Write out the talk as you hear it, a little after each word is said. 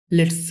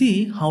Let's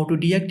see how to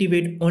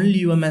deactivate only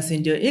your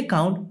Messenger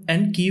account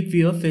and keep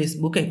your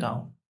Facebook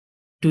account.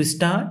 To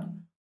start,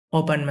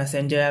 open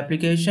Messenger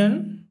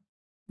application.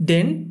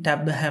 Then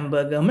tap the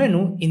hamburger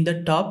menu in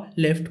the top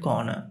left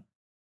corner.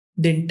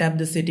 Then tap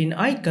the setting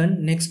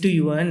icon next to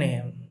your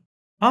name.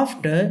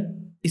 After,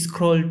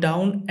 scroll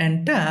down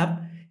and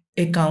tap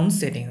Account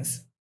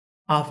Settings.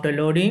 After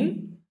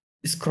loading,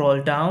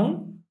 scroll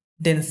down,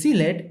 then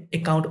select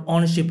Account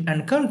Ownership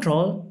and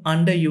Control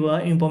under your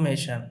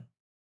information.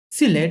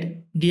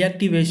 Select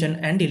Deactivation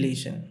and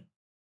Deletion.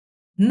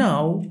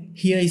 Now,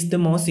 here is the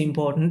most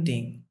important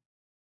thing.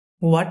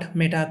 What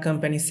Meta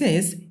company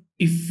says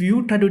if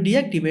you try to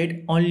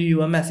deactivate only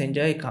your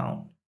Messenger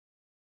account.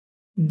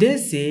 They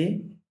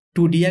say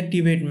to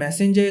deactivate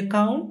Messenger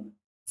account,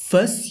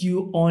 first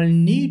you all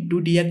need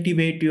to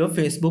deactivate your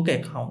Facebook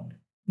account.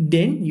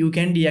 Then you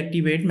can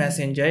deactivate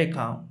Messenger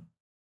account.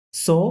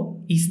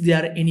 So, is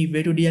there any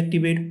way to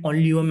deactivate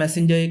only your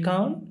Messenger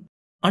account?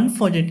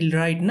 Unfortunately,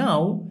 right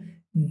now,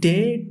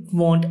 they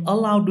won't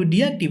allow to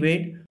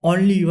deactivate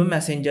only your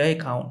Messenger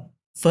account.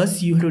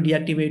 First, you have to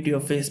deactivate your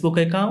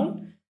Facebook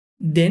account.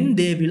 Then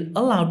they will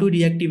allow to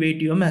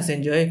deactivate your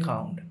Messenger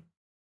account.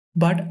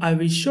 But I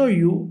will show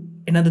you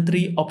another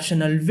 3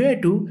 optional way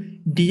to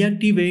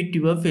deactivate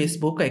your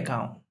Facebook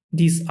account.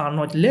 These are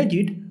not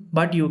legit,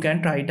 but you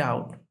can try it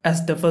out.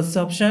 As the first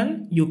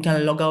option, you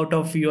can log out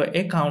of your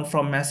account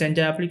from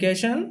Messenger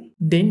application.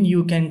 Then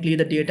you can clear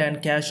the data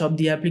and cache of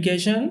the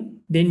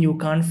application. Then you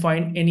can't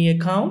find any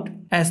account.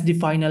 As the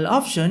final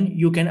option,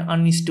 you can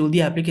uninstall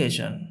the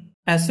application.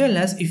 As well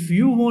as if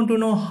you want to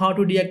know how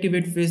to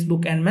deactivate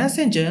Facebook and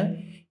Messenger,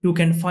 you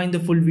can find the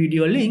full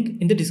video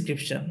link in the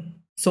description.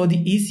 So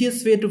the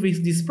easiest way to fix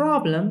this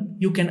problem,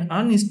 you can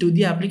uninstall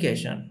the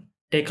application.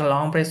 Take a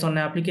long press on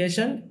the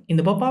application. In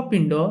the pop-up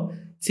window,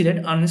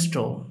 select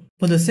uninstall.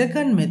 For the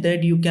second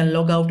method, you can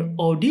log out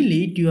or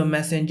delete your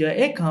Messenger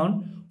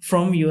account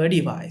from your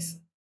device.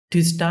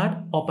 To start,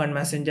 open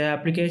Messenger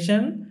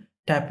application,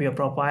 tap your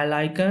profile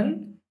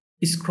icon,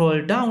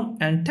 scroll down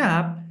and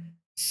tap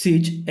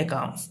Switch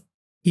Accounts.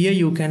 Here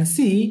you can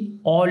see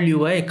all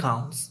your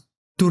accounts.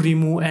 To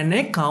remove an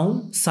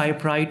account,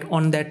 swipe right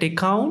on that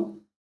account,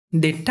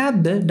 then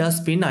tap the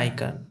dustbin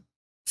icon.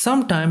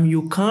 Sometimes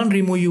you can't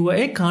remove your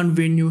account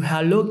when you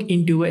have logged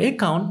into your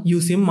account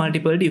using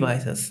multiple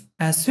devices.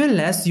 As well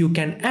as you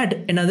can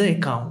add another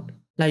account.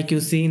 Like you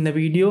see in the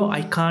video,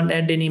 I can't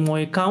add any more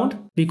account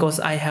because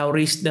I have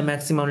reached the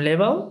maximum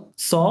level.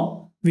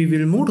 So we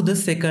will move to the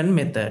second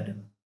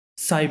method.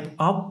 Swipe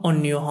up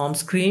on your home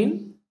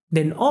screen,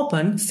 then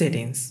open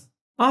Settings.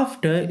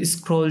 After,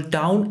 scroll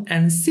down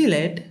and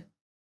select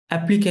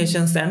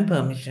Applications and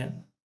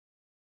Permission.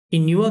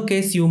 In your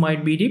case, you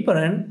might be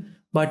different,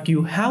 but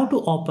you have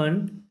to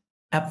open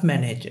App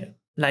Manager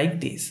like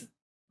this.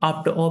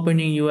 After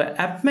opening your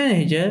App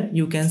Manager,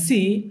 you can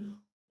see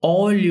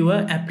all your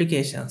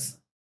applications.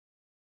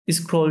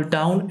 Scroll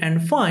down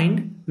and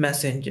find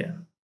Messenger.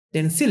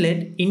 Then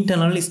select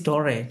Internal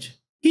Storage.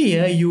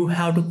 Here you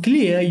have to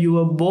clear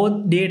your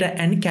both data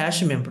and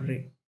cache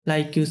memory.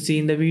 Like you see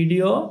in the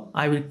video,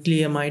 I will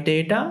clear my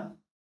data.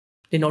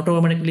 Then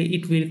automatically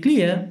it will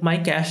clear my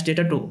cache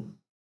data too.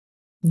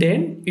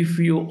 Then if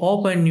you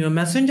open your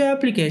Messenger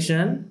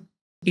application,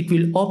 it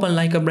will open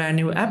like a brand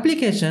new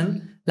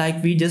application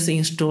like we just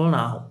installed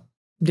now.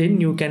 Then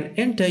you can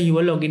enter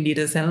your login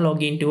details and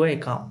log into your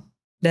account.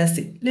 That's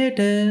it.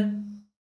 Later.